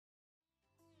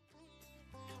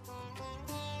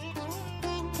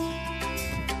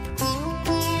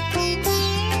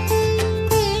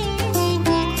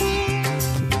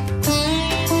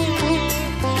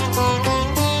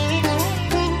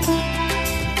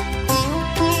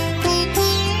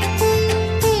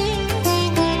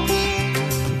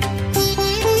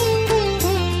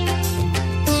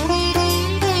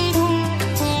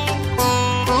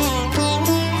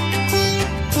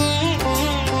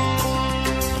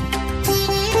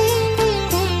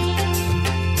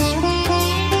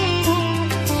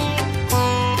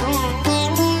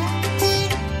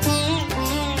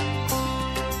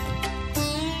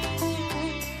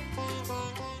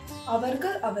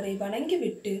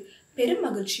விட்டு பெரும்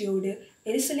மகிழ்ச்சியோடு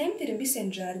எருசலேம் திரும்பி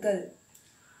சென்றார்கள்.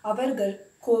 அவர்கள்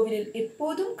கோவிலில்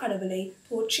எப்போதும் கடவுளை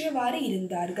போற்றியவாறு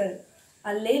இருந்தார்கள்.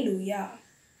 அல்லேலூயா.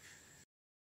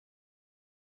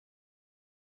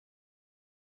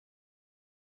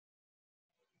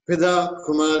 பிதா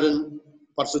குமாரன்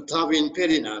பரிசுத்தாவியின்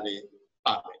பேரினாலே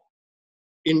ஆமென்.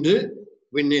 இன்று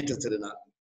விண்ணேற்ற திருநாள்,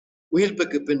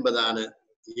 உயிர்ப்புக்கு பின்பதான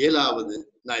 7வது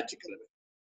ஞாயிற்றுக்கிழமை.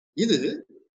 இது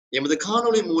எமது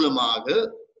காணொளி மூலமாக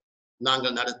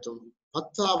நாங்கள் நடத்தும்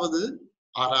 10வது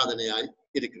ஆராதனையாய்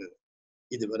இருக்கிறது.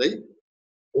 இதுவரை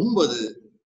 9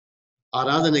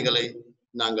 ஆராதனைகளை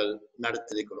நாங்கள்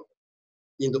நடத்தியிருக்கிறோம்.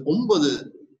 இந்த 9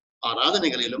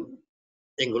 ஆராதனைகளிலும்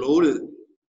எங்களோடு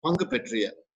பங்கு பெற்றிய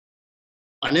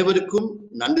அனைவருக்கும்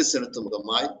நன்றி செலுத்தும்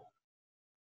முகமாய்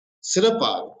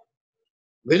சிறப்பாக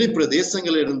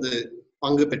வெளிப்பிரதேசங்களிலிருந்து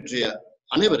பங்கு பெற்றிய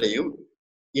அனைவரையும்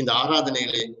இந்த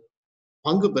ஆராதனையிலே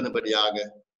பங்கு பெறும்படியாக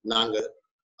நாங்கள்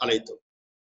அழைத்தோம்.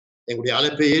 எங்களுடைய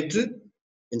அழைப்பை ஏற்று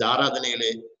இந்த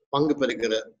ஆராதனையிலே பங்கு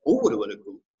பெறுகிற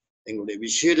ஒவ்வொருவருக்கும் எங்களுடைய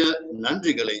விசேட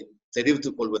நன்றிகளை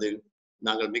தெரிவித்துக் கொள்வதில்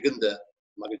நாங்கள் மிகுந்த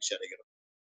மகிழ்ச்சி அடைகிறோம்.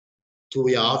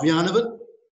 தூய ஆவியானவர்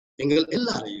எங்கள்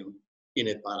எல்லாரையும்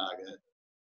இணைப்பாராக.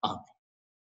 ஆமென்.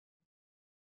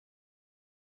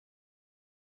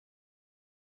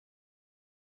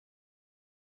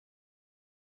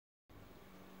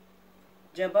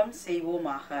 ஜெபம்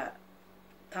செய்வோமாக.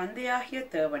 தந்தையாகிய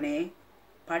தேவனே,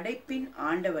 படைப்பின்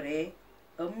ஆண்டவரே,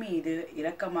 எம்மீது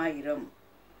இரக்கமாயிரும்.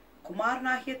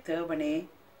 குமாரனாகிய தேவனே,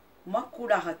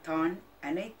 உமக்கூடாகத்தான்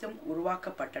அனைத்தும்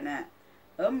உருவாக்கப்பட்டன.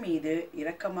 எம்மீது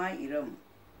இரக்கமாயிரும்.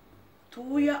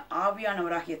 தூய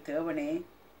ஆவியானவராகிய தேவனே,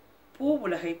 பூ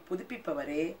உலகை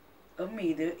புதுப்பிப்பவரே,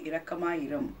 எம்மீது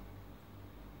இரக்கமாயிரும்.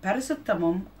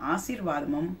 பரிசுத்தமும்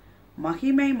ஆசீர்வாதமும்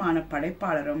மகிமையுமான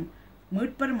படைப்பாளரும்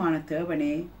மீட்பருமான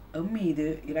தேவனே, எம்மீது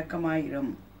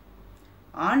இரக்கமாயிரும்.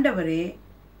 ஆண்டவரே,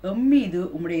 எம்மீது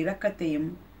உம்முடைய இரக்கத்தையும்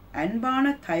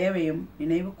அன்பான தயவையும்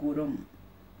நினைவு கூறும்.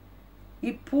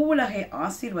 இப்பூவுலகை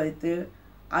ஆசீர்வதித்து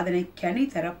அதனை கனி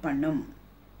தர பண்ணும்.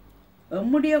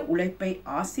 எம்முடைய உழைப்பை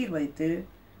ஆசீர்வதித்து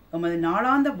எமது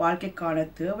நாளாந்த வாழ்க்கைக்கான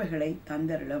தேவைகளை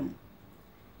தந்தருளும்.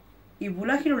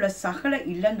 இவ்வுலகில் உள்ள சகல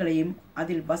இல்லங்களையும்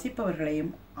அதில்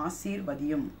வசிப்பவர்களையும்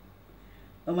ஆசீர்வதியும்.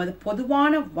 எமது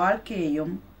பொதுவான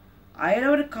வாழ்க்கையையும்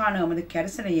அயலவருக்கான எமது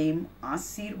கரிசனையையும்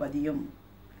ஆசீர்வதியும்.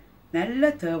 நல்ல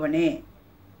தேவனே,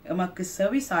 எமக்கு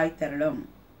செவி சாய்த்தருளும்.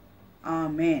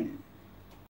 ஆமேன்.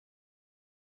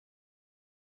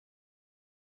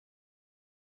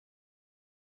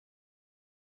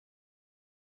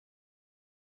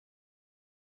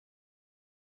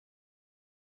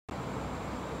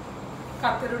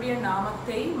 கர்த்தருடைய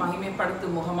நாமத்தை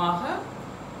மகிமைப்படுத்தும் முகமாக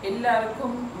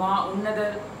எல்லாருக்கும் மா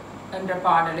உன்னதர் என்ற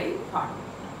பாடலை பாடும்.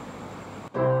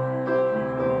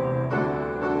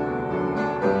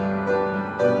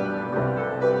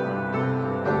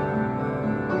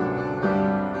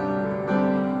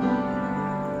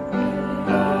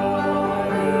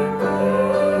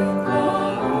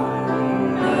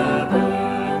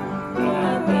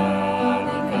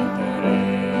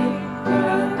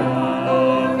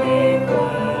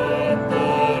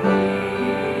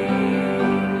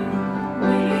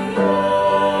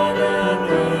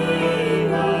 We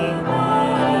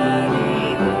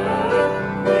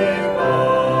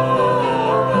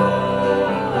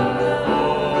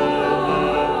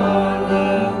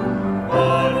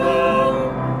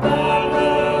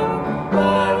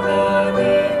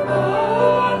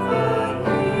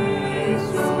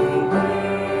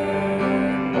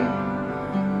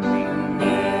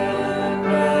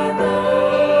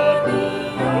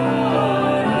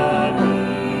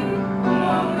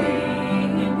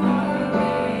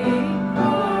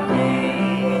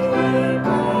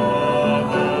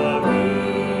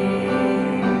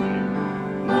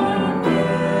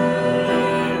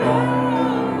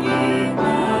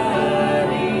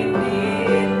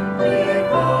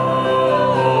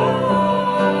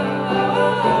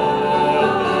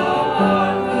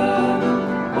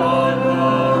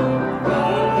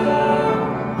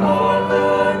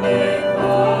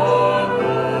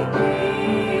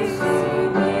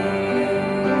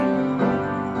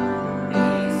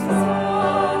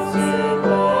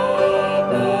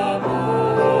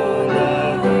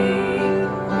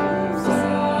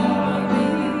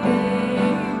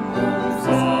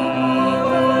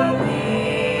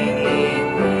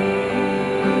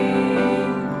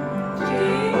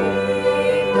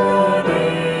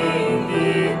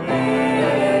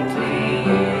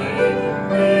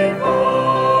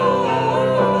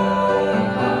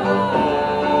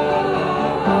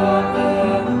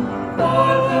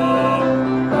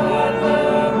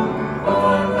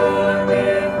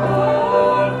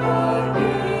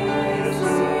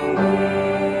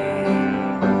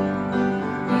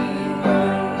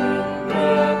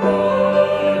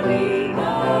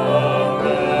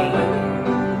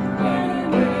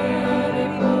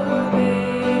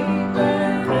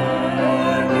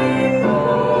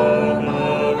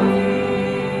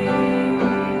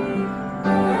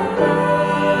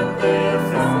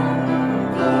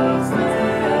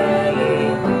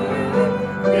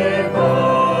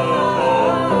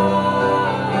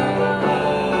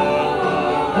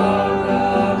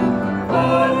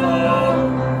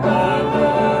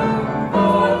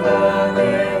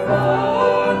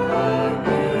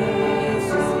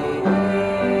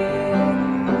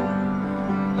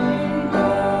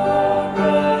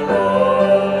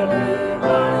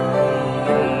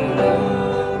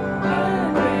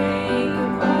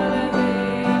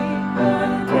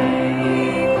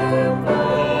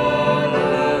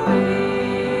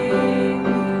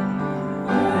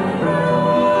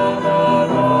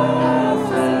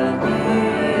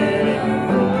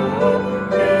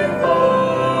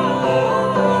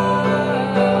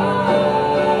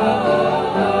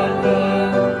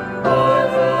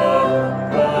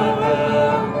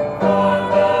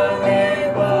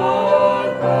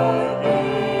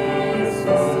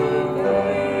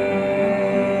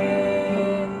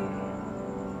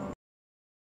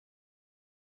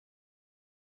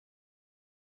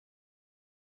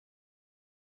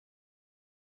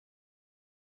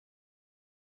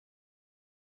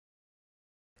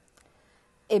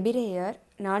எபிரேயர்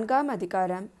 4ஆம்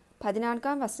அதிகாரம்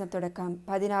 14ஆம் வசனம் தொடக்கம்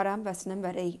 16ஆம் வசனம்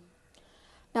வரை.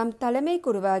 நம் தலைமை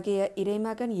குருவாகிய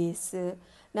இறைமகன் இயேசு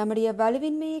நம்முடைய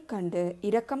வலுவின்மையைக் கண்டு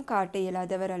இரக்கம் காட்ட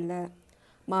இயலாதவர் அல்ல.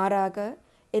 மாறாக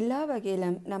எல்லா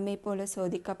வகையிலும் நம்மை போல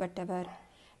சோதிக்கப்பட்டவர்,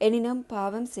 எனினும்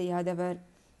பாவம் செய்யாதவர்.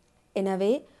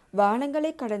 எனவே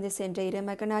வானங்களை கடந்து சென்ற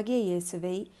இறைமகனாகிய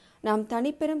இயேசுவை நாம்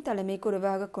தனிப்பெரும் தலைமை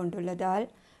குருவாக கொண்டுள்ளதால்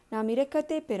நாம்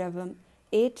இரக்கத்தை பெறவும்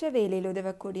ஏற்ற வேலையில்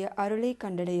உதவக்கூடிய அருளை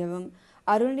கண்டடையவும்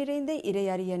அருள் நிறைந்த இறை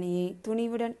அரியணையை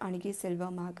துணிவுடன் அணுகி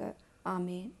செல்வோமாக.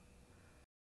 ஆமேன்.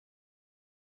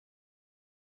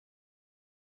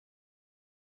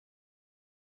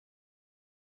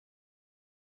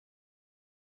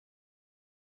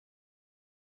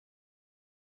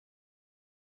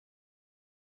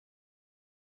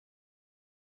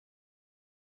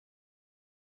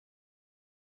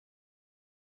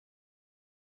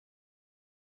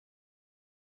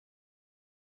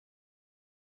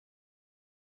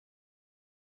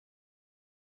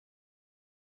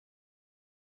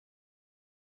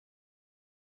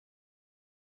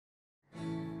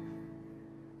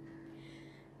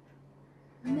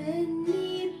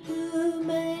 மன்னிப்பு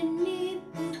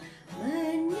மன்னிப்பு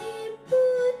மன்னிப்பு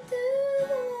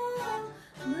தருவா,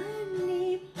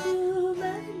 மன்னிப்பு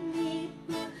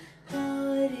மன்னிப்பு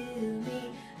தாருமே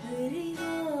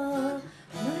இறைவா,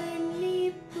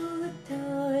 மன்னிப்பு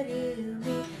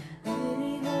தாருமே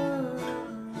இறைவா.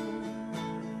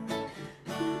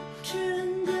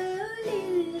 குற்றங்கள்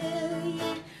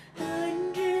இல்லையே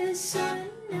என்று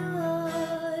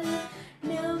சொன்னால்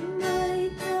நம்மை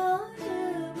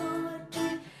மாற்றி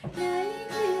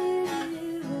நலிந்திடுவோம்.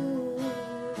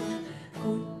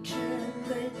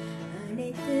 குற்றங்கள்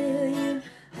அனைத்தையும்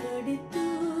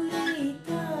எடுத்துரை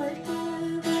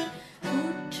தாழ்த்துவேன்.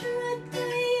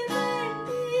 குற்றத்தை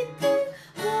மன்னித்து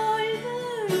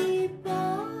வாழ்வழிப்பார்.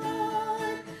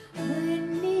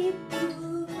 மன்னிப்பு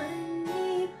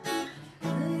மன்னிப்பு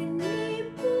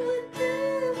மன்னிப்பு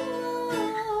தருவா,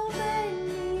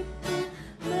 மன்னிப்பு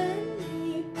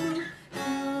மன்னிப்பு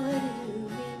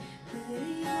தாருமே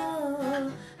இறைவா,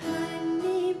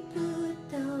 மன்னிப்பு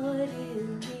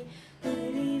தாருமே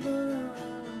இறைவா.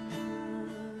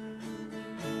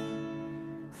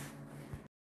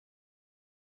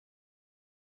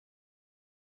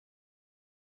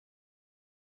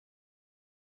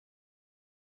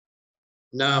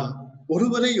 நாம்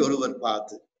ஒருவரை ஒருவர்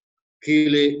பார்த்து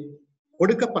கீழே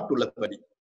கொடுக்கப்பட்டுள்ளபடி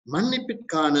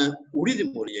மன்னிப்பிற்கான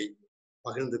உறுதிமொழியை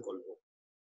பகிர்ந்து கொள்வோம்.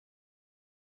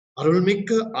 அருள்மிக்க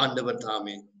ஆண்டவர்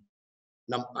தாமே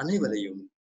நம் அனைவரையும்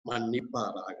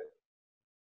மன்னிப்பாராக.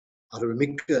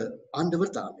 அருள்மிக்க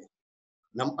ஆண்டவர் தாமே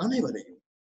நம் அனைவரையும்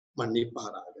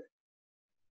மன்னிப்பாராக.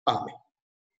 ஆமென்.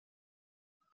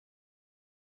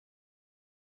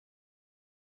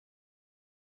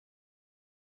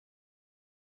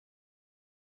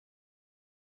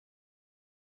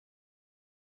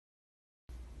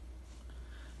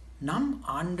 நம்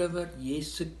ஆண்டவர்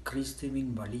இயேசு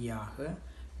கிறிஸ்துவின் வழியாக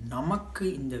நமக்கு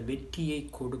இந்த வெற்றியை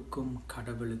கொடுக்கும்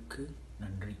கடவுளுக்கு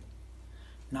நன்றி.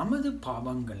 நமது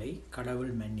பாவங்களை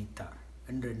கடவுள் மன்னித்தார்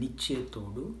என்ற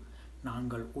நிச்சயத்தோடு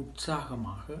நாங்கள்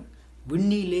உற்சாகமாக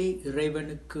விண்ணிலே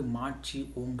இறைவனுக்கு மாட்சி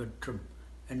ஓங்கற்றும்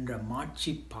என்ற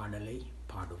மாட்சி பாடலை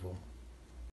பாடுவோம்.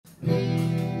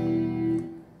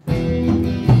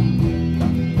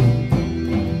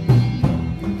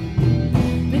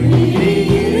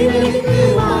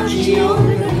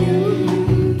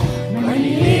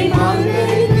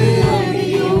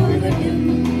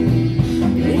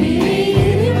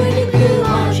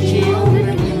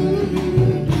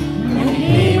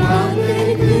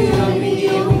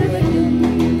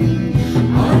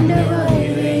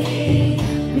 ஆண்டவரே,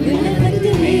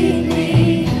 விண்ணகத்து மேலே,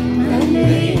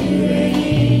 தந்தை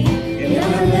இறையே,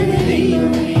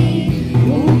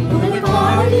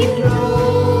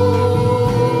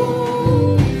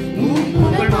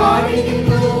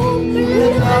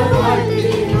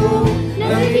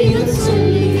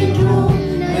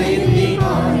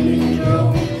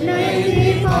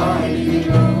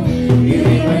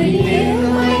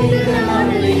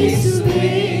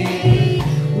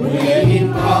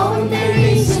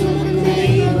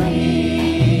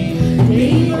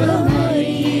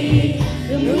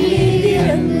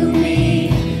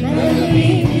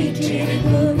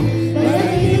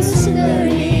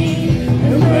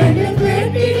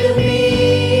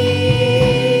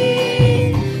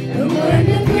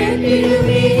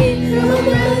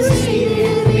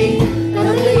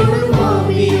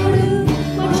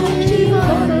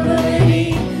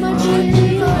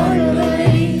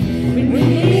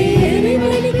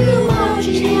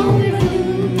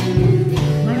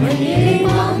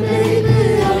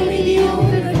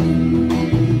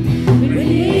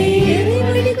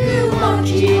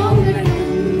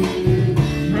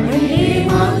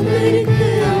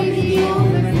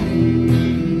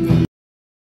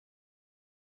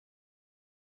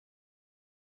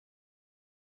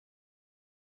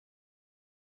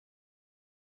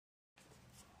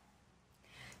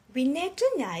 விண்ணேற்ற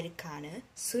ஞாயிறுக்கான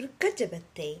சுருக்க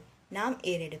ஜெபத்தை நாம்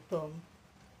ஏறெடுப்போம்.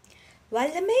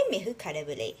 வல்லமை மிகு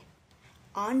கடவுளே,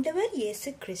 ஆண்டவர் இயேசு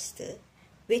கிறிஸ்து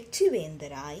வெற்றி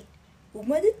வேந்தராய்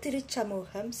உமது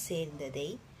திருச்சமூகம் சேர்ந்ததை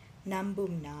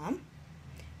நம்பும் நாம்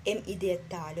எம்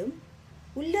இதயத்தாலும்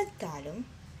உள்ளத்தாலும்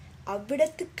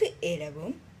அவ்விடத்துக்கு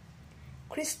ஏறவும்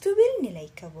கிறிஸ்துவில்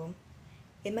நிலைக்கவும்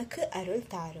எமக்கு அருள்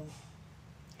தாரும்.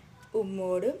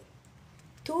 உம்மோடும்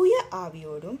தூய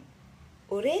ஆவியோடும்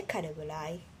ஒரே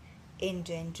கடவுளாய்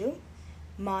என்றென்றும்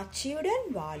மாட்சியுடன்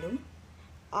வாழும்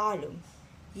ஆளும்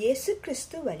இயேசு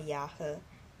கிறிஸ்து வழியாக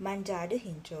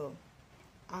மன்றாடுகின்றோம்.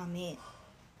 ஆமென்.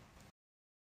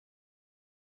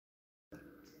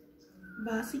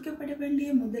 வாசிக்கப்பட வேண்டிய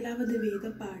முதலாவது வேத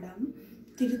பாடம்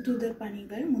திருத்தூதர்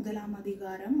பணிகள் 1ஆம்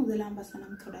அதிகாரம் 1ஆம்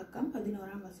வசனம் தொடக்கம்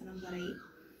 11ஆம் வசனம் வரை.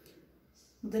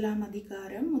 1ஆம்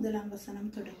அதிகாரம் 1ஆம்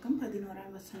வசனம் தொடக்கம்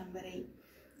 11ஆம் வசனம் வரை.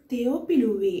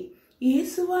 தெயோப்பிலுவே,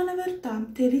 இயேசுவானவர் தாம்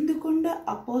தெரிந்து கொண்ட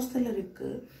அப்போஸ்தலருக்கு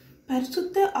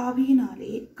பரிசுத்த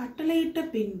ஆவியினாலே கட்டளையிட்ட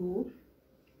பின்பு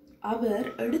அவர்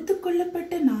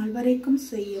எடுத்துக்கொள்ளப்பட்ட நாள் வரைக்கும்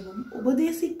செய்யவும்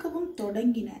உபதேசிக்கவும்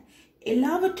தொடங்கின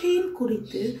எல்லாவற்றையும்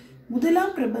குறித்து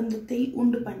முதலாம் பிரபந்தத்தை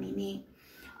உண்டு பண்ணினேன்.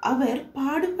 அவர்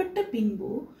பாடுபட்ட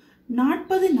பின்பு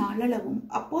 40 நாளளவும்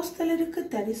அப்போஸ்தலருக்கு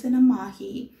தரிசனம்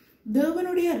ஆகி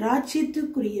தேவனுடைய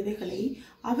ராஜ்யத்துக்குரியவைகளை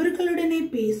அவர்களுடனே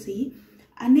பேசி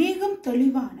அநேகம்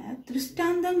தெளிவான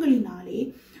திருஷ்டாந்தங்களினாலே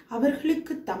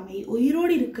அவர்களுக்கு தம்மை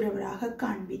உயிரோடு இருக்கிறவராக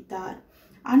காண்பித்தார்.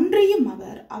 அன்றையும்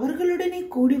அவர் அவர்களுடனே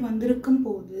கூடி வந்திருக்கும்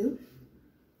போது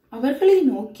அவர்களை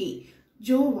நோக்கி,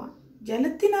 ஜோவான்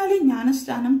ஜலத்தினாலே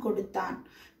ஞானஸ்நானம் கொடுத்தான்.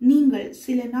 நீங்கள்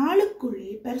சில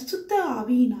நாளுக்குள்ளே பரிசுத்த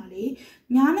ஆவியினாலே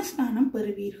ஞானஸ்நானம்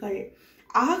பெறுவீர்கள்.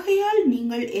 ஆகையால்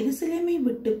நீங்கள் எருசலேமை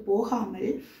விட்டு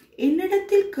போகாமல்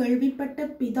என்னிடத்தில் கேள்விப்பட்ட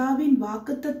பிதாவின்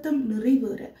வாக்குத்தத்தம்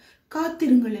நிறைவேற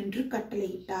காத்திருங்கள் என்று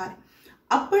கட்டளையிட்டார்.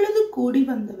 அப்பொழுது கூடி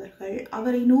வந்தவர்கள்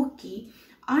அவரை நோக்கி,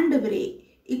 ஆண்டவரே,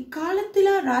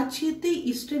 இக்காலத்திலா ராஜ்யத்தை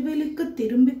இஸ்ரவேலுக்கு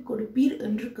திரும்பிக் கொடுப்பீர்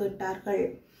என்று கேட்டார்கள்.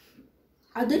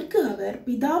 அதற்கு அவர்,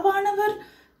 பிதாவானவர்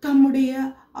தம்முடைய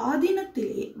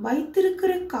ஆதீனத்திலே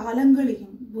வைத்திருக்கிற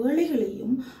காலங்களையும்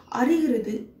வேளைகளையும்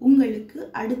அறிகிறது உங்களுக்கு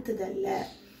அடுத்ததல்ல.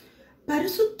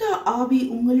 பரிசுத்த ஆவி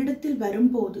உங்களிடத்தில்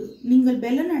வரும்போது நீங்கள்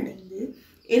பலனடைந்து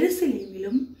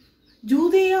எருசலேமிலும்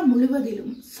ஜூதேயா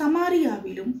முழுவதிலும்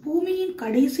சமாரியாவிலும் பூமியின்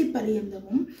கடைசி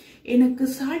பரியந்தமும் எனக்கு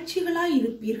சாட்சிகளாய்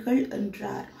இருப்பீர்கள்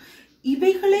என்றார்.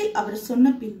 இவைகளை அவர்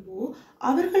சொன்ன பின்பு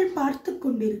அவர்கள் பார்த்து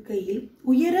கொண்டிருக்கையில்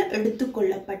உயர எடுத்துக்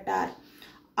கொள்ளப்பட்டார்.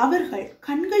 அவர்கள்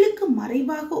கண்களுக்கு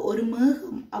மறைவாக ஒரு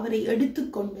மேகம் அவரை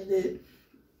எடுத்துக்கொண்டது.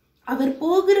 அவர்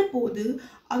போகிற போது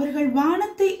அவர்கள்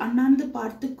வானத்தை அண்ணாந்து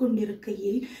பார்த்து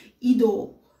கொண்டிருக்கையில் இதோ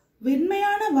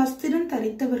வெண்மையான வஸ்திரம்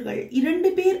தரித்தவர்கள் 2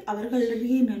 பேர்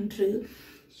அவர்களிடையே நின்று,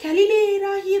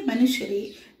 கலிலேயராகிய மனுஷரே,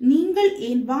 நீங்கள்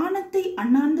ஏன் வானத்தை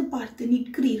அண்ணாந்து பார்த்து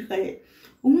நிற்கிறீர்கள்?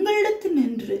 உங்களிடத்தில்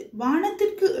நின்று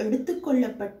வானத்திற்கு எடுத்துக்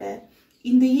கொள்ளப்பட்ட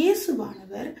இந்த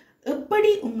இயேசுவானவர்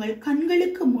எப்படி உங்கள்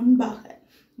கண்களுக்கு முன்பாக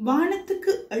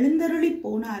வானத்துக்கு எழுந்தருளி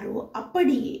போனாரோ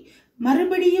அப்படியே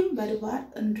மறுபடியும் வருவார்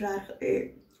என்றார்கள்.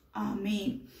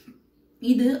 ஆமென்.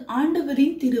 இது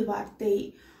ஆண்டவரின் திருவார்த்தை.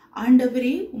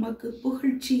 ஆண்டவரே, உமக்கு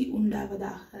புகழ்ச்சி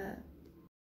உண்டாவதாக.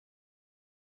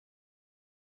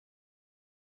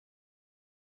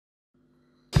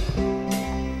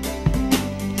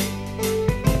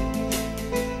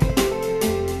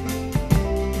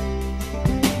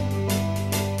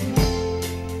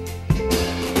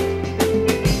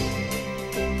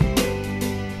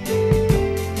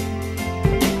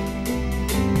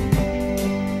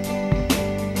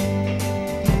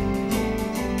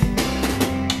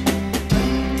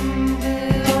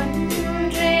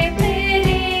 ஒன்றே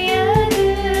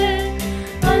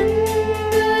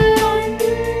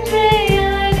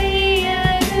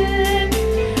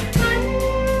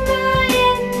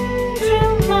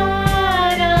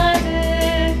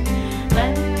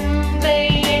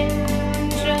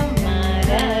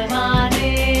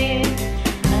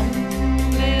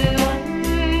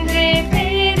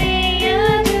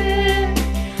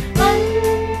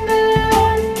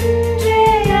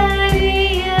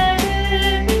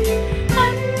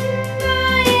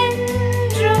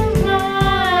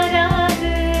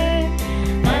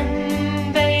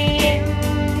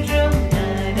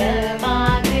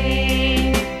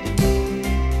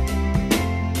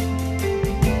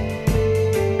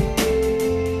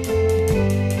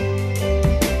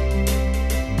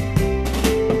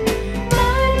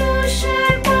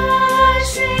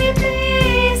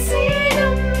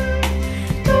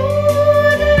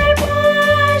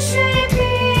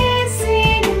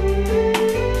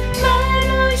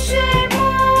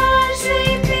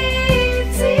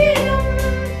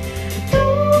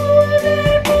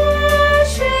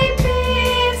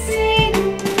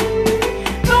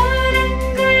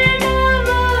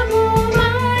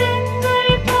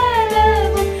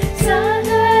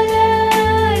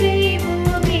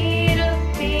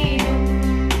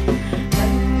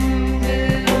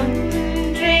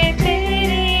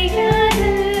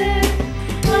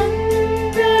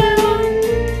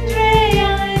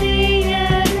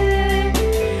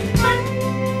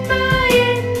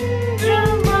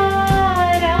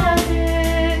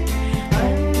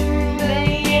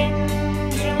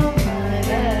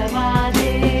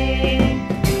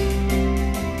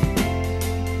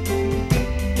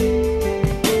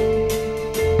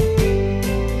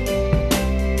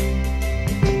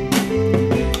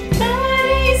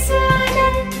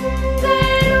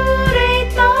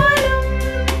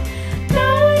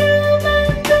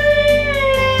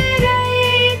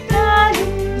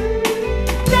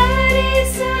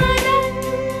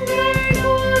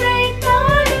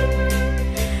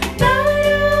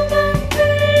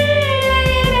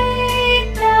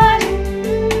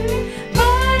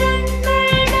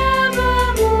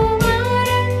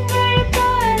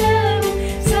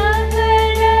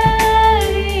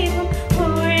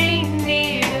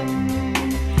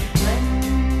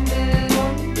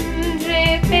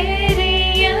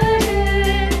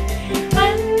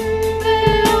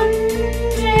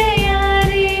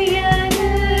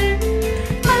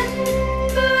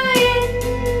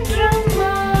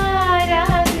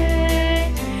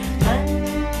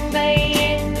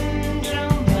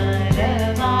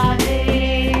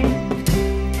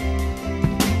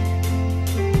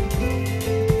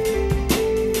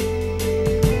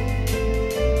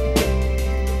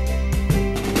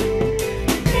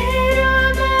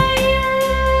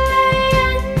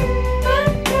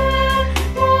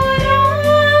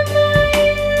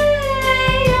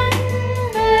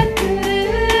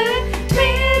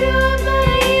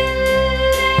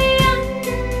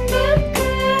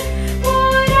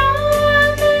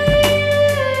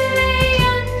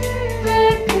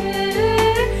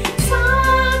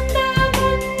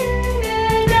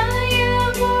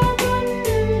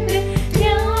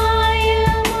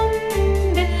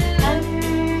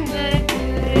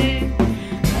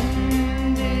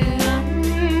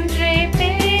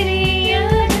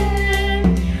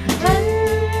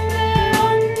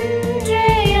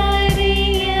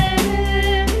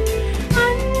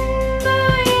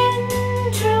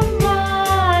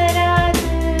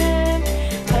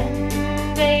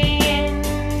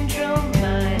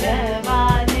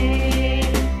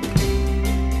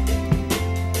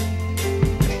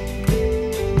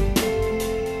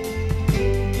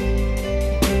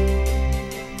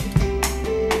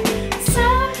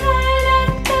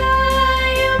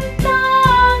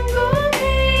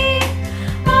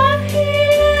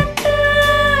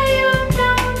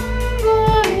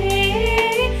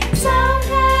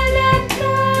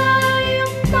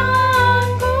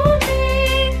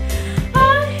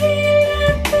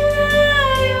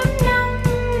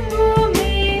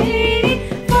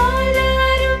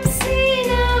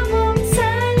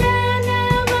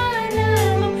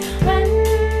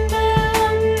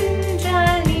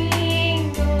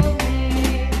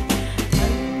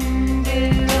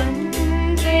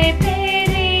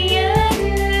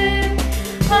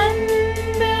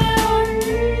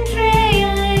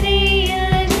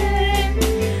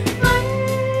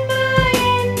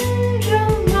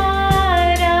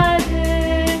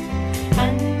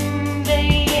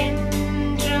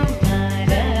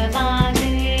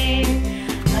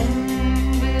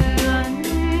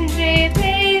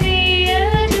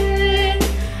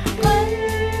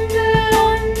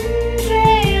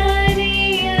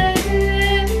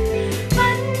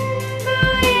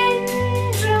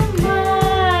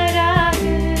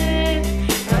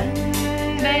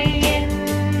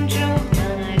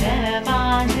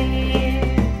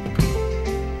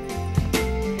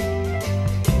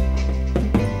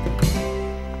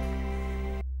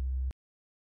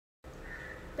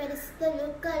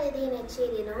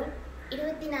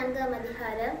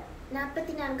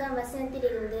 24ஆம்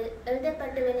வசனத்திலிருந்து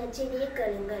எழுதப்பட்டுள்ள நற்செய்தியை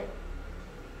கேளுங்கள்.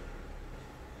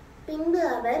 பின்பு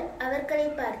அவர் அவர்களை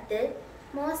பார்த்து,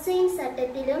 மோசேயின்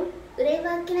சட்டத்திலும்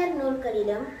இறைவாக்கினர்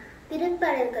நூல்களிலும்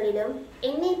திருப்பாடல்களிலும்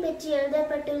என்னை பற்றி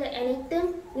எழுதப்பட்டுள்ள அனைத்தும்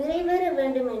நிறைவேற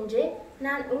வேண்டும் என்று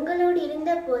நான் உங்களோடு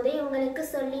இருந்த போதே உங்களுக்கு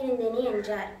சொல்லியிருந்தேனே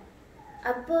என்றார்.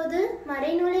 அப்போது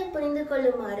மறைநூலை புரிந்து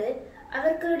கொள்ளுமாறு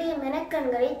அவர்களுடைய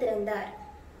மனக்கண்களை திறந்தார்.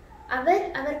 அவர்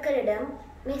அவர்களிடம்,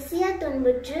 மெசியா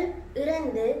துன்புற்று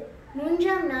இறந்து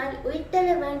 3ஆம் நாள் உயிர்த்தெழ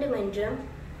வேண்டும் என்றும்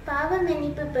பாவ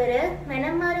மன்னிப்பு பெற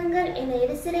மனமாறுங்கள் என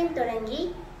எருசலேம் தொடங்கி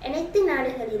அனைத்து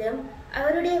நாடுகளிலும்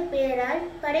அவருடைய பெயரால்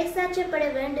பறைசாற்றப்பட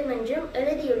வேண்டும் என்றும்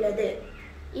எழுதியுள்ளது.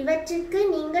 இவற்றுக்கு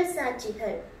நீங்கள்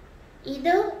சாட்சிகள்.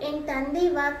 இதோ என் தந்தை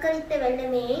வாக்களித்த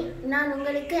வல்லமையை நான்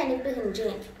உங்களுக்கு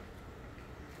அனுப்புகின்றேன்.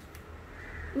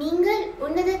 நீங்கள்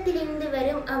உன்னதத்திலிருந்து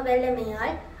வரும்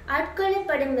அவ்வல்லமையால்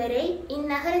ஆட்கொள்ளப்படும் வரை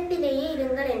இந்நகரத்திலேயே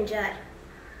இருங்கள் என்றார்.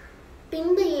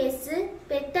 பின்பு இயேசு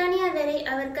பெத்தானியா வரை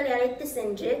அவர்களை அழைத்து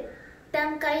சென்று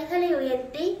தம் கைகளை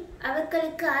உயர்த்தி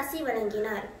அவர்களுக்கு ஆசி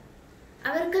வழங்கினார்.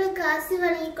 அவர்களுக்கு ஆசி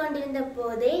வழங்கிக் கொண்டிருந்த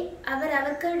போதே அவர்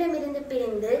அவர்களிடமிருந்து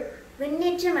பிரிந்து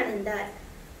விண்ணேற்றம் அடைந்தார்.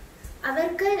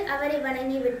 அவர்கள் அவரை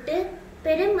வணங்கிவிட்டு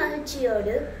பெரும்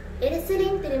மகிழ்ச்சியோடு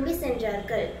எருசலேம் திரும்பி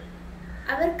சென்றார்கள்.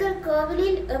 அவர்கள்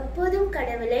கோவிலில் எப்போதும்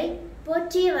கடவுளை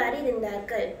போற்றியவாறு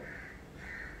இருந்தார்கள்.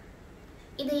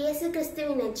 இது இயேசு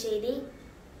கிறிஸ்துவின் நற்செய்தி.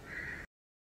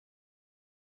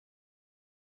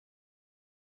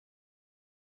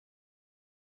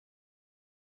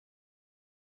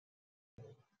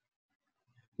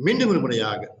 மீண்டும் ஒரு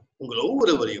முறையாக உங்கள்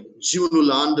ஒவ்வொருவரையும்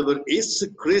ஜீவனுள்ள ஆண்டவர் இயேசு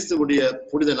கிறிஸ்துவுடைய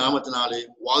புனித நாமத்தினாலே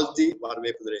வாழ்த்தி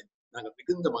வரவேற்பதிலே நாங்கள்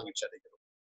மிகுந்த மகிழ்ச்சி அடைகிறோம்.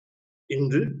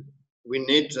 இன்று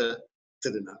விண்ணேற்ற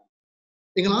திருநாள்.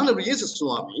 எங்கள் ஆண்டவர் இயேசு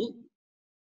சுவாமி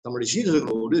நம்முடைய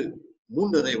சீடர்களோடு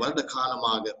 3.5 வருட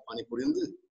காலமாக பணிபுரிந்து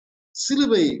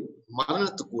சிலுவை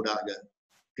மரணத்துக்கூடாக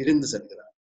பிரிந்து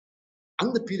செல்கிறார்.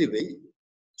 அந்த பிரிவை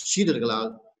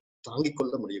சீடர்களால் தாங்கிக்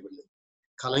கொள்ள முடியவில்லை,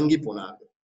 கலங்கி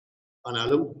போனார்கள்.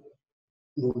 ஆனாலும்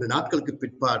 3 நாட்களுக்கு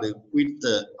பிற்பாடு உயிர்த்த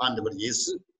ஆண்டவர்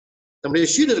இயேசு நம்முடைய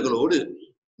சீடர்களோடு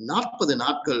 40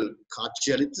 நாட்கள் காட்சி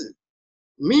அளித்து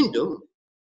மீண்டும்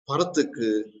பரத்துக்கு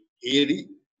ஏறி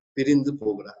பிரிந்து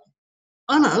போகிறார்.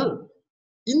 ஆனால்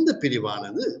இந்த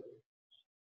பிரிவானது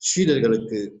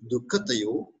சீடர்களுக்கு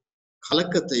துக்கத்தையோ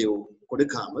கலக்கத்தையோ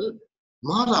கொடுக்காமல்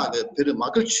மாறாக பெரும்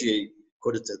மகிழ்ச்சியை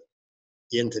கொடுத்தது.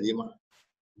 ஏன் தெரியுமா?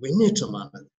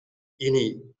 விண்ணேற்றமானது. இனி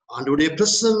ஆண்டவருடைய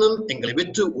பிரசன்னம் எங்களை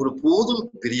விட்டு ஒருபோதும்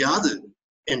பிரியாது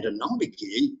என்ற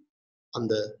நம்பிக்கையை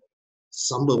அந்த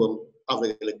சம்பவம்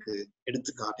அவர்களுக்கு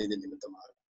எடுத்து காட்டியது நிமித்தமாக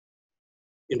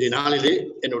இன்றைய நாளிலே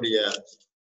என்னுடைய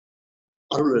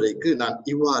அருளுரைக்கு நான்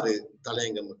இவ்வாறு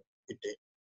தலையங்கம் இட்டேன்.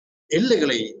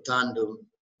 எல்லைகளை தாண்டும்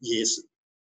இயேசு.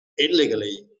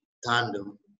 எல்லைகளை தாண்டும்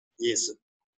இயேசு.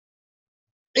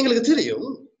 எங்களுக்கு தெரியும்,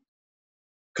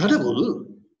 கடவுள்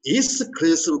இயேசு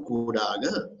கிறிஸ்து கூடாக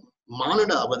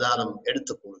மானிட அவதாரம்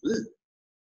எடுத்த பொழுது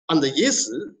அந்த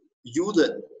இயேசு யூத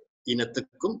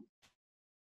இனத்துக்கும்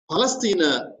பலஸ்தீன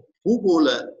பூகோள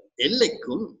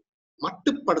எல்லைக்கும்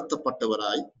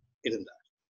மட்டுப்படுத்தப்பட்டவராய் இருந்தார்.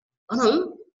 ஆனால்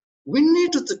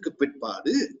விண்ணேற்றத்துக்கு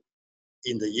பிற்பாடு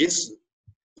இந்த இயேசு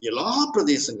எல்லா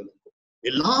பிரதேசங்களுக்கும்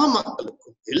எல்லா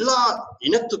மக்களுக்கும் எல்லா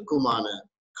இனத்துக்குமான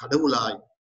கடவுளாய்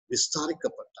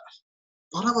விஸ்தாரிக்கப்பட்டார்,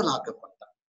 பரவலாக்கப்பட்டார்.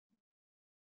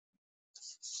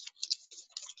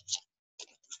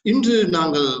 இன்று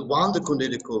நாங்கள் வாழ்ந்து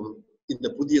கொண்டிருக்கும் இந்த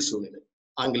புதிய சூழ்நிலை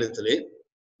ஆங்கிலத்திலே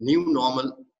நியூ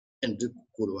நார்மல் என்று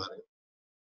கூறுவார்கள்.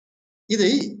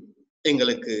 இதை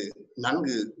எங்களுக்கு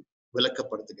நன்கு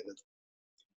விளக்கப்படுத்துகிறது.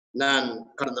 நான்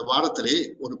கடந்த வாரத்திலே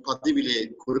ஒரு பதிவிலே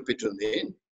குறிப்பிட்டிருந்தேன்,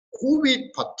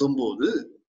 COVID-19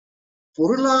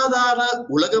 பொருளாதார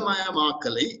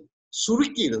உலகமயமாக்கலை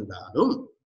சுருக்கி இருந்தாலும்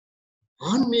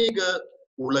ஆன்மீக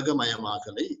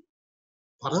உலகமயமாக்கலை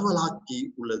பரவலாக்கி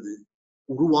உள்ளது,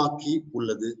 உருவாக்கி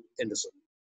உள்ளது என்று சொல்லி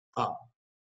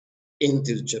என்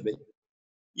திருச்சபை,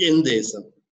 என் தேசம்,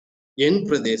 என்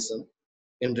பிரதேசம்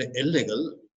என்ற எல்லைகள்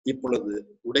இப்பொழுது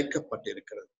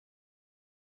உடைக்கப்பட்டிருக்கிறது.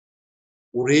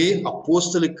 ஒரே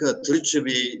அப்போஸ்தலிக்க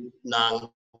திருச்சபையை நாம்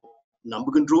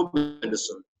நம்புகின்றோம் என்று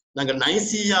சொல்லி நாங்கள்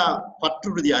நைசியா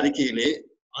பற்றுறுதி அறிக்கையிலே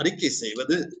அறிக்கை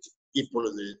செய்வது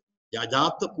இப்பொழுது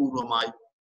யதார்த்த பூர்வமாய்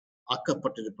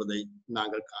ஆக்கப்பட்டிருப்பதை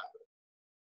நாங்கள் காண்கிறோம்.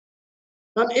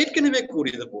 நான் ஏற்கனவே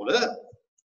கூறியது போல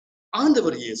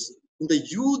ஆண்டவர் இயேசு இந்த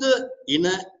யூத இன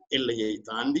எல்லையை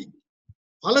தாண்டி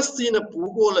பலஸ்தீன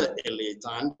பூகோள எல்லையை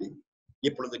தாண்டி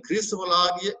இப்பொழுது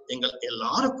கிறிஸ்தவர்களாகிய எங்கள்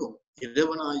எல்லாருக்கும்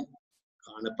இறைவனாய்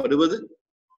காணப்படுவது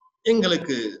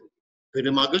எங்களுக்கு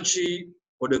பெருமகிழ்ச்சி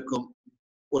கொடுக்கும்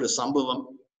ஒரு சம்பவம்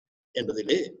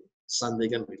என்பதிலே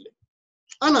சந்தேகம் இல்லை.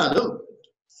 ஆனாலும்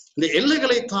இந்த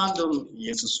எல்லைகளை தாண்டும்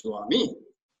இயேசு சுவாமி,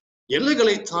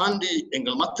 எல்லைகளை தாண்டி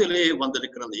எங்கள் மத்தியிலே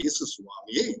வந்திருக்கிற அந்த இயேசு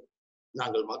சுவாமியை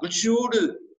நாங்கள் மகிழ்ச்சியோடு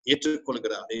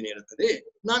ஏற்றுக்கொள்கிற அதே நேரத்திலே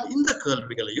நான் இந்த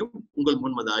கேள்விகளையும் உங்கள்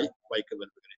முன்மதாய் வைக்க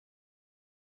விரும்புகிறேன்.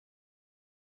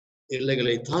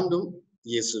 எல்லைகளை தாண்டும்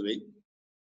இயேசுவை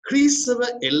கிறிஸ்தவ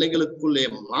எல்லைகளுக்குள்ளே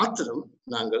மாத்திரம்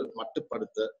நாங்கள்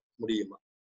மட்டுப்படுத்த முடியுமா?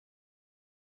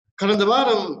 கடந்த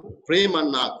வாரம்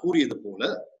பிரேமண்ணா கூறியது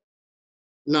போல,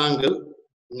 நாங்கள்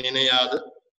நினையாத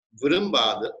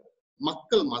விரும்பாத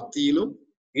மக்கள் மத்தியிலும்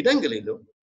இடங்களிலும்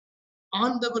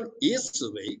ஆண்டவர்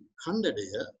இயேசுவை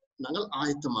கண்டடைய நாங்கள்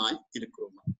ஆயத்தமாய்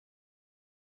இருக்கிறோமா?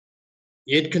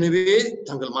 ஏற்கனவே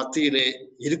தங்கள் மத்தியிலே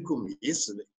இருக்கும்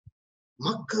இயேசுவை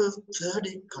மக்கள்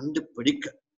தேடி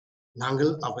கண்டுபிடிக்க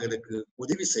நாங்கள் அவர்களுக்கு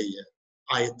உதவி செய்ய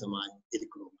ஆயத்தமாய்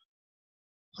இருக்கிறோம்.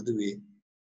 அதுவே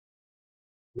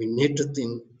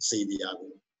முன்னேற்றத்தின்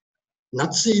செய்தியாகவும்,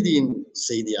 நற்செய்தியின்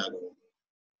செய்தியாகவும்,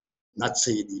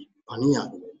 நற்செய்தி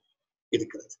பணியாகவும்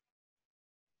இருக்கிறது.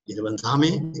 இறைவன்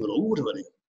தாமே எங்கள்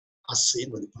ஒவ்வொருவரையும்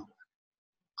ஆசீர்வதிப்பார்.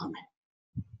 ஆமென்.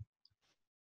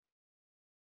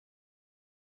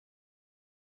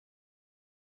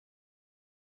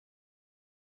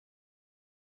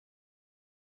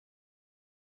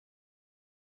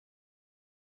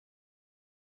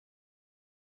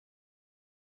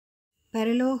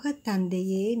 பரலோக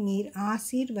தந்தையே, நீர்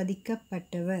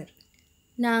ஆசீர்வதிக்கப்பட்டவர்.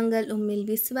 நாங்கள் உம்மில்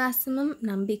விசுவாசமும்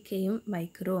நம்பிக்கையும்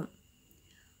வைக்கிறோம்.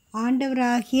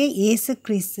 ஆண்டவராகிய இயேசு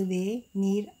கிறிஸ்துவே,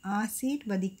 நீர்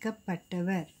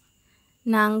ஆசீர்வதிக்கப்பட்டவர்.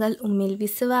 நாங்கள் உம்மில்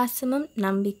விசுவாசமும்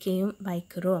நம்பிக்கையும்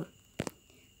வைக்கிறோம்.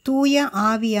 தூய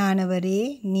ஆவியானவரே,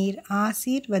 நீர்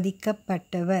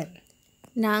ஆசீர்வதிக்கப்பட்டவர்.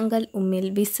 நாங்கள் உம்மில்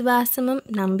விசுவாசமும்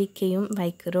நம்பிக்கையும்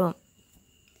வைக்கிறோம்.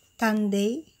 தந்தை,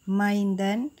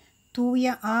 மைந்தன்,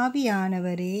 தூய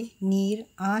ஆவியானவரே, நீர்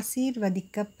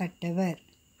ஆசீர்வதிக்கப்பட்டவர்.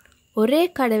 ஒரே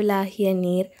கடவுளாகிய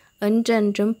நீர்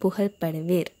என்றென்றும்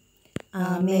புகழ்படுவீர்.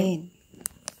 ஆமென்.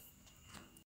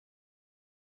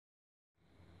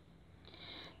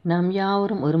 நாம்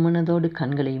யாவரும் ஒரு மனதோடு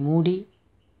கண்களை மூடி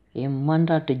எம்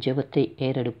மன்றாட்டு ஜெபத்தை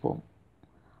ஏறெடுப்போம்.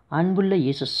 அன்புள்ள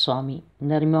இயேசு சுவாமி,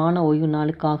 இந்த அருமையான ஓய்வு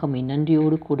நாளுக்காக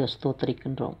நன்றியோடு கூட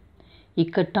ஸ்தோத்திரிக்கின்றோம்.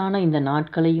 இக்கட்டான இந்த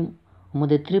நாட்களையும்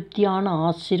உமது திருப்தியான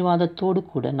ஆசீர்வாதத்தோடு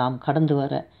கூட நாம் கடந்து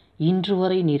வர இன்று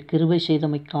வரை நீர் கிருபை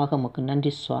செய்தமைக்காக உமக்கு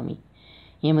நன்றி சுவாமி.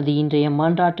 எமது இன்றைய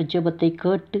மன்றாட்டு ஜெபத்தை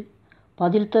கேட்டு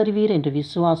பதில் தருவீர் என்று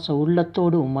விசுவாச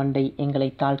உள்ளத்தோடு உம்மண்டை எங்களை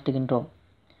தாழ்த்துகின்றோம்.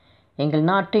 எங்கள்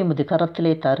நாட்டை உமது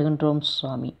கரத்திலே தருகின்றோம்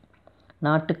சுவாமி.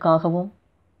 நாட்டுக்காகவும்,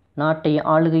 நாட்டை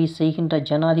ஆளுகை செய்கின்ற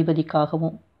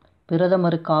ஜனாதிபதிக்காகவும்,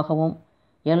 பிரதமருக்காகவும்,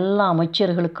 எல்லா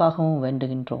அமைச்சர்களுக்காகவும்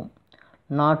வேண்டுகின்றோம்.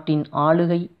 நாட்டின்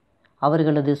ஆளுகை,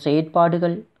 அவர்களது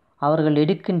செயற்பாடுகள், அவர்கள்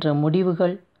எடுக்கின்ற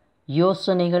முடிவுகள்,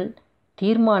 யோசனைகள்,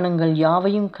 தீர்மானங்கள்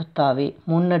யாவையும் கர்த்தாவே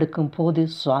முன்னெடுக்கும் போது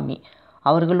சுவாமி,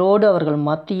 அவர்களோடு அவர்கள்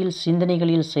மத்தியில்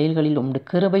சிந்தனைகளில் செயல்களில் உம்முடைய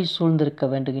கிருபை சூழ்ந்திருக்க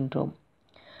வேண்டுகின்றோம்.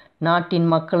 நாட்டின்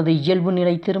மக்களது இயல்பு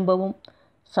நிலை திரும்பவும்,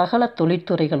 சகல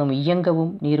தொழிற்துறைகளும்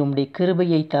இயங்கவும் நீர் உம்முடைய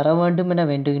கிருபையை தர வேண்டும் என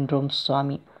வேண்டுகின்றோம்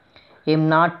சுவாமி. எம்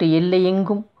நாட்டு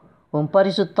எல்லையெங்கும் உம்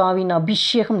பரிசுத்தாவின்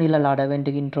அபிஷேகம் நிழலாட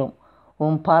வேண்டுகின்றோம்.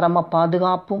 உம் பரம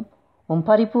பாதுகாப்பும் உம்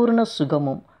பரிபூர்ண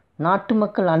சுகமும் நாட்டு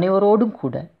மக்கள் அனைவரோடும்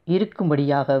கூட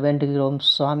இருக்கும்படியாக வேண்டுகிறோம்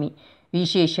சுவாமி.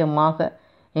 விசேஷமாக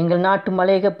எங்கள் நாட்டு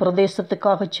மலையக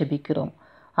பிரதேசத்துக்காக செபிக்கிறோம்.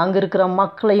 அங்கிருக்கிற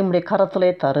மக்களை உம்முடைய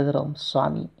கரத்திலே தருகிறோம்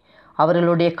சுவாமி.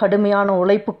 அவர்களுடைய கடுமையான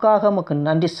உழைப்புக்காக உமக்கு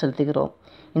நன்றி செலுத்துகிறோம்.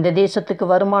 இந்த தேசத்துக்கு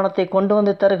வருமானத்தை கொண்டு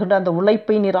வந்து தருகின்ற அந்த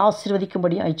உழைப்பை நீர்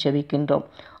ஆசீர்வதிக்கும்படியாய் செபிக்கின்றோம்.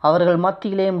 அவர்கள்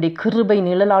மத்தியிலே உம்முடைய கிருபை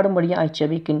நிழலாடும்படியாய்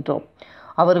செபிக்கின்றோம்.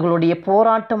 அவர்களுடைய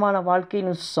போராட்டமான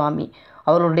வாழ்க்கையின் சுவாமி,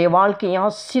 அவர்களுடைய வாழ்க்கை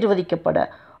ஆசீர்வதிக்கப்பட,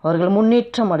 அவர்கள்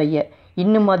முன்னேற்றம் அடைய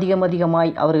இன்னும்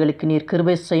அதிகமாய் அவர்களுக்கு நீர்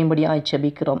கிருபை செய்யும்படியாய்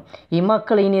செபிக்கிறோம்.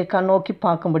 இம்மக்களை நீர் கண்ணோக்கி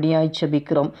பார்க்கும்படியாய்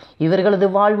செபிக்கிறோம். இவர்களது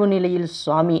வாழ்வு நிலையில்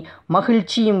சுவாமி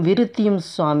மகிழ்ச்சியும் விருத்தியும்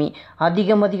சுவாமி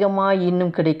அதிகமாய்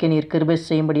இன்னும் கிடைக்க நீர் கிருபை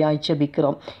செய்யும்படியாய்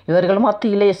செபிக்கிறோம். இவர்கள்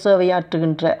மத்தியிலே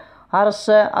சேவையாற்றுகின்ற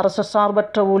அரச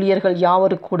சார்பற்ற ஊழியர்கள்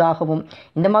யாவருக்கூடாகவும்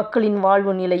இந்த மக்களின்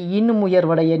வாழ்வு நிலை இன்னும்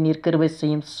உயர்வடைய நீர் கிருபை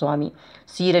செய்யும் சுவாமி.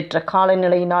 சீரற்ற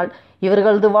காலநிலையினால்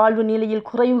இவர்களது வாழ்வு நிலையில்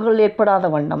குறைவுகள் ஏற்படாத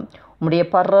வண்ணம் உம்முடைய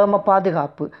பரம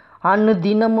பாதுகாப்பு அன்னு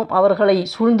தினமும் அவர்களை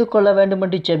சூழ்ந்து கொள்ள வேண்டும்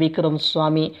என்று ஜெபிக்கிறோம்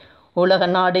சுவாமி. உலக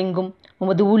நாடெங்கும்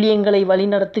உமது ஊழியங்களை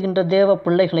வழிநடத்துகின்ற தேவ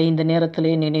பிள்ளைகளை இந்த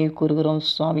நேரத்திலே நினைவு கூறுகிறோம்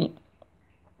சுவாமி.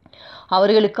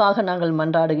 அவர்களுக்காக நாங்கள்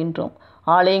மன்றாடுகின்றோம்.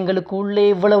 ஆலயங்களுக்கு உள்ளே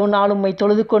இவ்வளவு நாள் உம்மை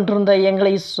தொழுது கொண்டிருந்த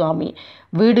எங்களை சுவாமி,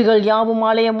 வீடுகள் யாவும்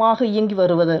ஆலயமாக இயங்கி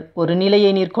வருவதற்கு ஒரு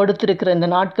நிலையை நீர் கொடுத்திருக்கிற இந்த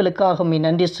நாட்களுக்காக உம்மை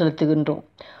நன்றி செலுத்துகின்றோம்.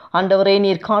 ஆண்டவரே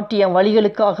நீர் காட்டிய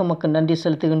வழிகளுக்காக உமக்கு நன்றி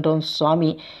செலுத்துகின்றோம் சுவாமி.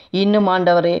 இன்னும்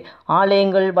ஆண்டவரே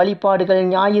ஆலயங்கள், வழிபாடுகள்,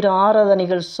 ஞாயிறு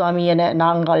ஆராதனைகள் சுவாமி என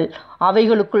நாங்கள்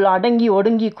அவைகளுக்குள் அடங்கி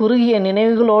ஒடுங்கி குறுகிய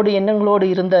நினைவுகளோடு எண்ணங்களோடு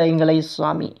இருந்த எங்களை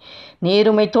சுவாமி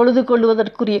நேருமை தொழுது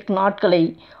கொள்வதற்குரிய நாட்களை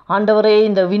ஆண்டவரே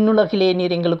இந்த விண்ணுலகிலே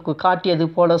நீர் எங்களுக்கு காட்டியது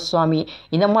போல சுவாமி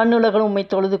இந்த மண்ணுலகம் உம்மை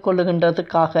தொழுது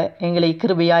கொள்ளுகின்றதுக்காக எங்களை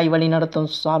கிருபையாய் வழி நடத்தும்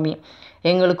சுவாமி.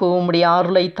 எங்களுக்கு உம்முடைய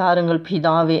அருளை தாருங்கள்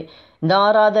பிதாவே. இந்த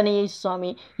ஆராதனையை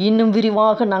சுவாமி இன்னும்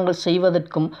விரிவாக நாங்கள்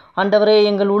செய்வதற்கும் ஆண்டவரே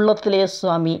எங்கள் உள்ளத்திலே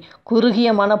சுவாமி குறுகிய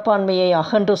மனப்பான்மையை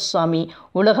அகன்று சுவாமி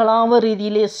உலகளாவ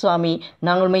ரீதியிலே சுவாமி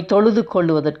நாங்கள் உம்மை தொழுது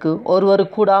கொள்வதற்கு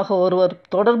ஒருவருக்கூடாக ஒருவர்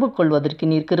தொடர்பு கொள்வதற்கு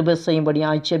நீர் கிருபை செய்யும்படி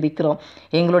ஆட்சேபிக்கிறோம்.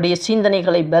 எங்களுடைய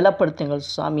சிந்தனைகளை பலப்படுத்துங்கள்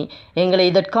சுவாமி. எங்களை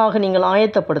இதற்காக நீங்கள்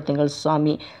ஆயத்தப்படுத்துங்கள்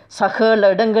சுவாமி. சகல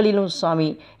இடங்களிலும் சுவாமி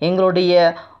எங்களுடைய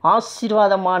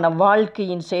ஆசீர்வாதமான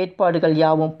வாழ்க்கையின் செயற்பாடுகள்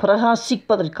யாவும்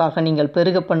பிரகாசிப்பதற்காக நீங்கள்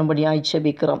பெருக பண்ணும்படி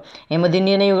ஆட்சேபிக்கிறோம். எமது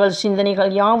நினைவுகள்,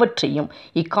 சிந்தனைகள் யாவற்றையும்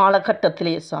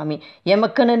இக்காலகட்டத்திலே சாமி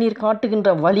எமக்கென நீர்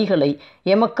காட்டுகின்ற வழிகளை,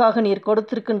 எமக்காக நீர்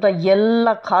கொடுத்திருக்கின்ற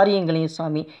எல்லா காரியங்களையும்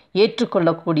சாமி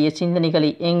ஏற்றுக்கொள்ளக்கூடிய சிந்தனைகளை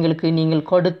எங்களுக்கு நீங்கள்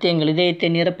கொடுத்து எங்கள் இதயத்தை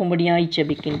நிரப்பும்படி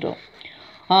ஆட்சேபிக்கின்றோம்.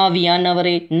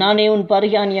 ஆவியானவரே, நானே உன்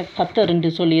பரிகானிய கத்தர் என்று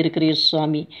சொல்லியிருக்கிறீர்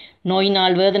சுவாமி.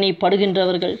 நோயினால்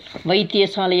வேதனைப்படுகின்றவர்கள்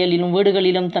வைத்தியசாலைகளிலும்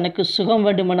வீடுகளிலும் தனக்கு சுகம்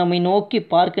வேண்டும் நம்மை நோக்கி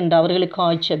பார்க்கின்ற அவர்களுக்கு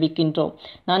ஆட்சேபிக்கின்றோம்.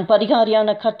 நான்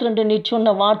பரிகாரியான கத்தர் என்று நீ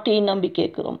சொன்ன வார்த்தையை நம்பி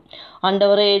கேட்கிறோம்.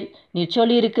 ஆண்டவரே, நீ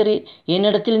சொல்லியிருக்கிறீர்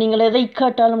என்னிடத்தில் நீங்கள் எதை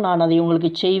கேட்டாலும் நான் அதை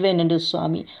உங்களுக்கு செய்வேன் என்று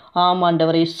சுவாமி. ஆம்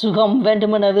ஆண்டவரே, சுகம்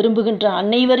வேண்டுமென விரும்புகின்ற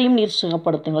அனைவரையும் நீர்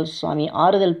சுகப்படுத்துங்கள் சுவாமி,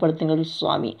 ஆறுதல் படுத்துங்கள்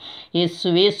சுவாமி.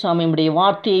 இயேசுவே சுவாமி, உம்முடைய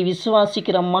வார்த்தையை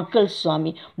விசுவாசிக்கிற மக்கள்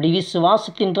சுவாமி உம்முடைய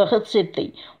விசுவாசத்தின் ரகசியத்தை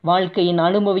வாழ்க்கையின்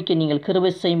அனுபவிக்க நீங்கள்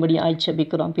கிருபை செய்யும்படி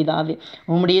ஆட்சேபிக்கிறோம் பிதாவே.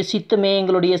 உம்முடைய சித்தமே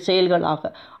எங்களுடைய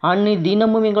செயல்களாக அன்னை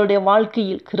தினமும் எங்களுடைய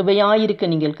வாழ்க்கையில்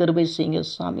கிருபையாயிருக்க நீங்கள் கிருபை செய்யுங்க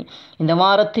சுவாமி. இந்த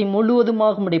வாரத்தை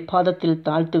முழுவதுமாக உம்முடைய பாதத்தில்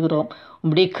தாழ்த்துகிறோம்.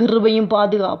 உம்முடைய கிருபையும்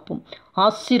பாதுகாப்பும்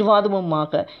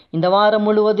ஆசீர்வாதமுமாக இந்த வாரம்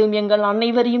முழுவதும் எங்கள்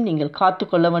அனைவரையும் நீங்கள்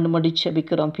காத்துக்கொள்ள வேண்டும் என்று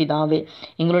ஜெபிக்கிறோம் பிதாவே.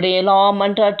 எங்களுடைய எல்லா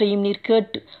மன்றாட்டையும் நீர்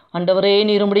கேட்டு ஆண்டவரே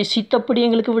நீர் உம்முடைய சித்தப்படி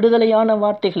எங்களுக்கு விடுதலையான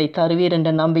வார்த்தைகளை தருவீர்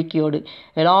என்ற நம்பிக்கையோடு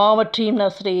எல்லாவற்றையும்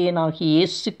நசரேயனாகிய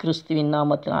இயேசு கிறிஸ்துவின்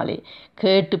நாமத்தினாலே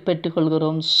கேட்டு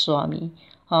பெற்றுக்கொள்கிறோம் சுவாமி.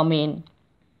 ஆமேன்.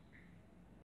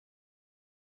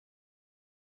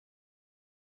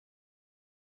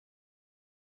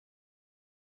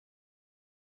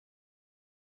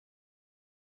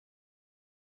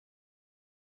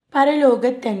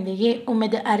 பரலோகத் தந்தையே,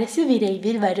 உமது அரசு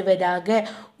விரைவில் வருவதாக.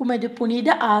 உமது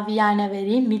புனித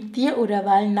ஆவியானவரின் நித்திய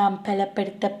உறவால் நாம்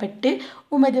பலப்படுத்தப்பட்டு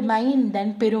உமது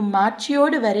மைந்தன் பெரும்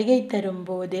மாட்சியோடு வருகை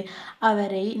தரும்போது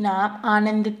அவரை நாம்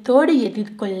ஆனந்தத்தோடு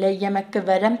எதிர்கொள்ள எமக்கு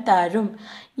வரம் தாரும்.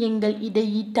 எங்கள்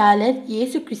இடையீட்டாளர்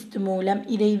இயேசு கிறிஸ்து மூலம்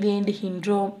இதை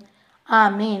வேண்டுகின்றோம்.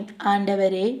 ஆமேன்.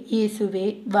 ஆண்டவரே இயேசுவே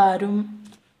வாரும்.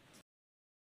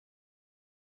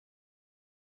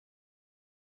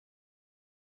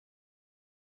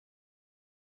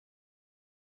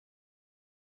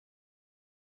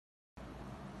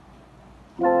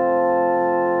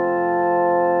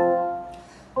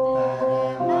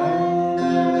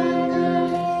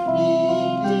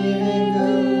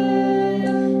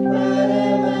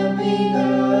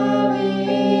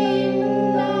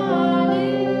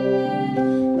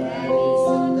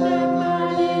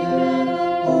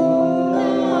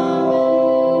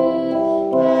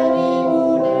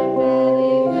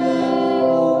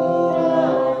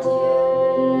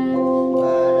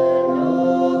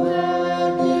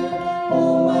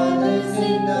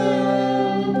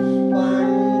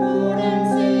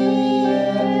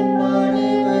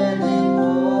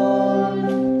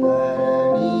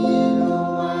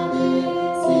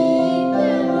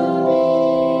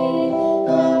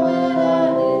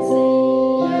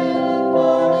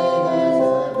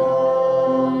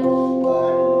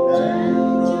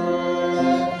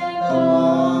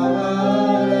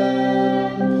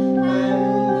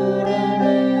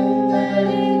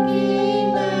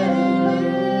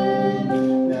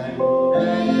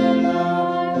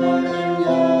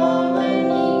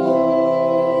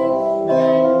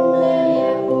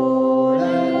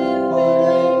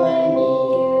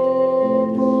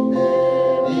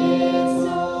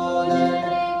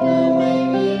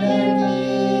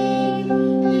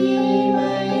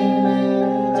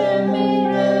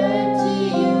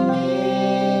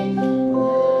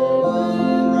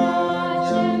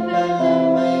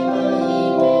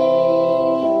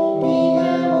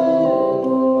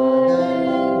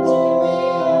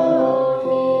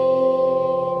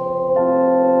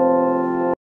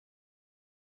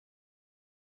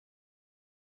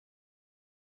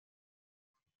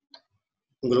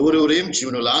 உங்கள் ஒருவரையும்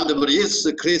ஜீவனுள்ள ஆண்டவர் இயேசு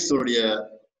கிறிஸ்துவுடைய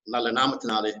நல்ல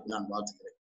நாமத்தினாலே நான்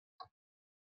வாழ்த்துகிறேன்.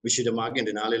 விசேடமாக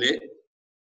இந்த நாளிலே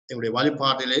என்னுடைய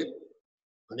வழிபாட்டிலே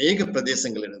அநேக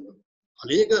பிரதேசங்களிலிருந்தும்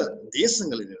அநேக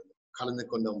தேசங்களிலிருந்தும் கலந்து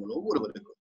கொண்ட உங்கள்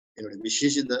ஒவ்வொருவருக்கும் என்னுடைய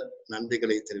விசேஷித்த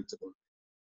நன்றிகளை தெரிவித்துக் கொள்கிறேன்.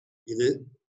 இது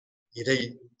இறை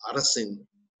அரசின்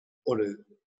ஒரு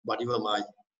வடிவமாய்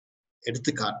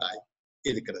எடுத்துக்காட்டாய்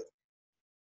இருக்கிறது.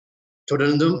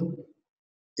 தொடர்ந்தும்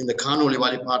இந்த காணொளி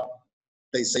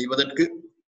வழிபாட்டை செய்வதற்கு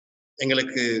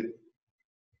எங்களுக்கு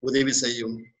உதவி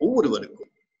செய்யும்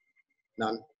ஒவ்வொருவருக்கும்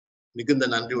நான் மிகுந்த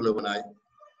நன்றி உள்ளவனாய்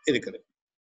இருக்கிறேன்.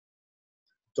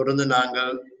 தொடர்ந்து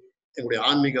நாங்கள் எங்களுடைய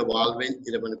ஆன்மீக வாழ்வை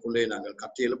இறைவனுக்குள்ளே நாங்கள்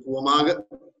கட்டி எழுப்புவோமாக.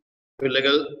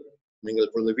 பிள்ளைகள், நீங்கள்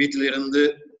இப்பொழுது வீட்டிலிருந்து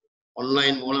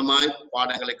ஆன்லைன் மூலமாய்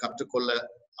பாடங்களை கற்றுக்கொள்ள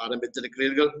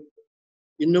ஆரம்பித்திருக்கிறீர்கள்.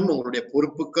 இன்னும் உங்களுடைய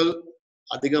பொறுப்புகள்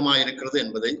அதிகமாயிருக்கிறது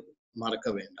என்பதை மறக்க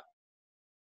வேண்டாம்.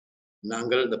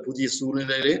 நாங்கள் இந்த புதிய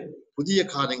சூழ்நிலையிலே புதிய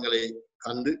காரியங்களை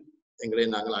கண்டு எங்களை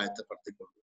நாங்கள் ஆயத்தப்படுத்திக்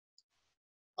கொள்வோம்.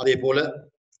 அதே போல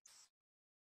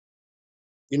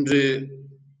இன்று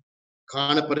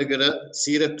காணப்படுகிற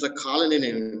சீரற்ற காலநிலை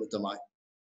நிமித்தமாய்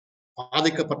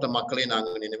பாதிக்கப்பட்ட மக்களை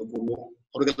நாங்கள் நினைவு கூறுவோம்.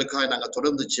 அவர்களுக்காக நாங்கள்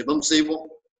தொடர்ந்து ஜெபம் செய்வோம்.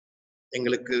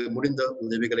 எங்களுக்கு முடிந்த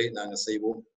உதவிகளை நாங்கள்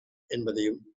செய்வோம்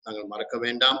என்பதையும் நாங்கள் மறக்க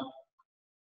வேண்டாம்.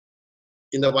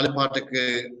 இந்த வழிபாட்டுக்கு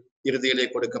இறுதியிலே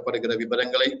கொடுக்கப்படுகிற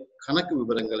விவரங்களை, கணக்கு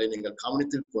விவரங்களை நீங்கள்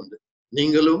கவனித்துக் கொண்டு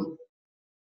நீங்களும்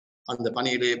அந்த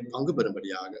பணியிலே பங்கு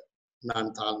பெறும்படியாக நான்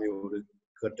தாழ்மையோடு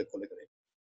கேட்டுக்கொள்கிறேன்.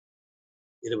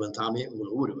 இறைவன் தாமே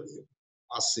உங்கள் ஒவ்வொருவரையும்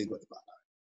ஆசீர்வதிப்பாராக.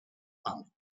 ஆமென்.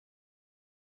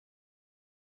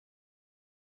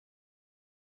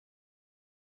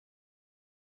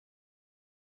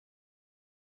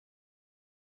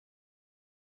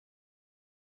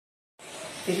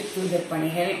 திருத்தூதர்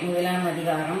பணிகள் 1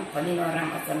 அதிகாரம்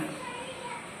 11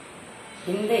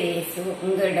 இந்த இயேசு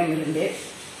உங்களிடமிருந்து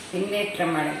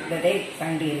பின்னேற்றம் அடைந்ததை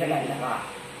கண்டீர்கள் அல்லவா?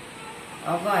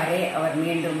 அவ்வாறே அவர்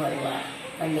மீண்டும் வருவார்.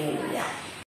 அல்லேலூயா.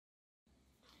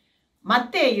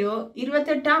 மத்தேயு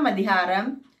 28 அதிகாரம்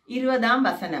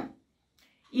 20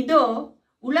 இதோ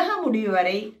உலக முடிவு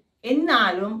வரை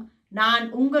எந்நாளும் நான்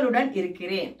உங்களுடன்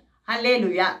இருக்கிறேன்.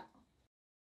 அல்லேலூயா.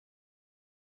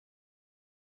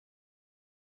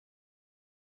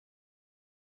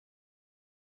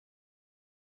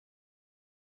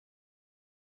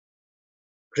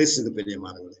 கிறிஸ்துவுக்கு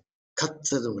பிரியமானவர்களே,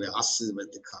 கர்த்தர் உங்களை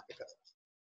ஆசீர்வதித்து காக்கிறார்.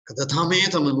 கர்த்தர் தாமே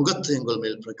தமது முகத்தை உங்கள்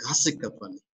மேல் பிரகாசிக்க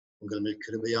பண்ணி உங்கள் மேல்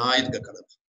கிருபையாயிருக்க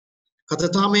கடவுள்.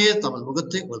 கர்த்தர் தாமே தமது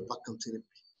முகத்தை உங்கள் பக்கம்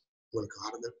திருப்பி உங்களுக்கு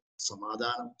ஆறுதல்,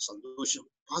 சமாதானம், சந்தோஷம்,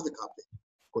 பாதுகாப்பை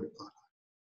கொடுப்பார்.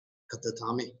 கர்த்தர்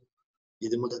தாமே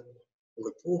இது முதல்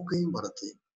உங்கள் போக்கையும்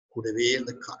வரத்தையும் கூடவே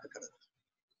இந்த காக்க கடவுள்.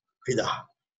 பிதா,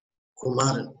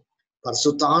 குமாரன்,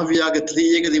 பரிசுத்த ஆவியாக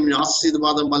திரியேகதின்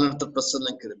ஆசீர்வாதம் பலனற்ற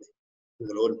பிரசன்ன கிருபை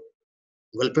உங்களோடு,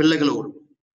 உங்கள் பிள்ளைகளோடும்,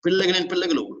 பிள்ளைகளின்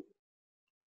பிள்ளைகளோடும்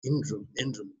இன்றும்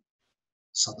என்றும்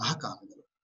சதா காலங்களும்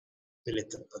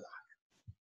நிலைத்திருப்பதாக.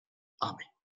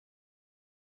 ஆமென்.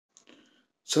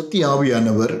 சத்திய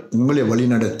ஆவியானவர் உங்களை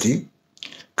வழிநடத்தி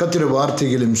கர்த்தருடைய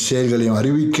வார்த்தைகளையும் செயல்களையும்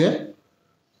அறிவிக்க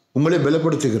உங்களை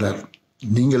பலப்படுத்துகிறார்.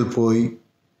 நீங்கள் போய்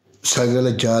சகல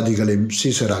ஜாதிகளையும்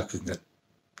சீசராக்குங்கள்.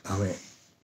 ஆமென்.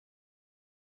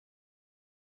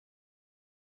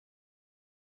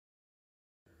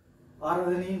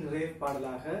 ஆராதனையின் நிறைவு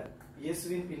பாடலாக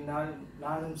இயேசுவின் பின்னால்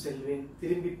நானும் செல்வேன்,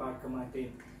 திரும்பி பார்க்க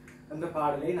மாட்டேன் என்ற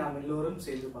பாடலை நாம் எல்லோரும்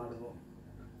சேர்ந்து பாடுவோம்.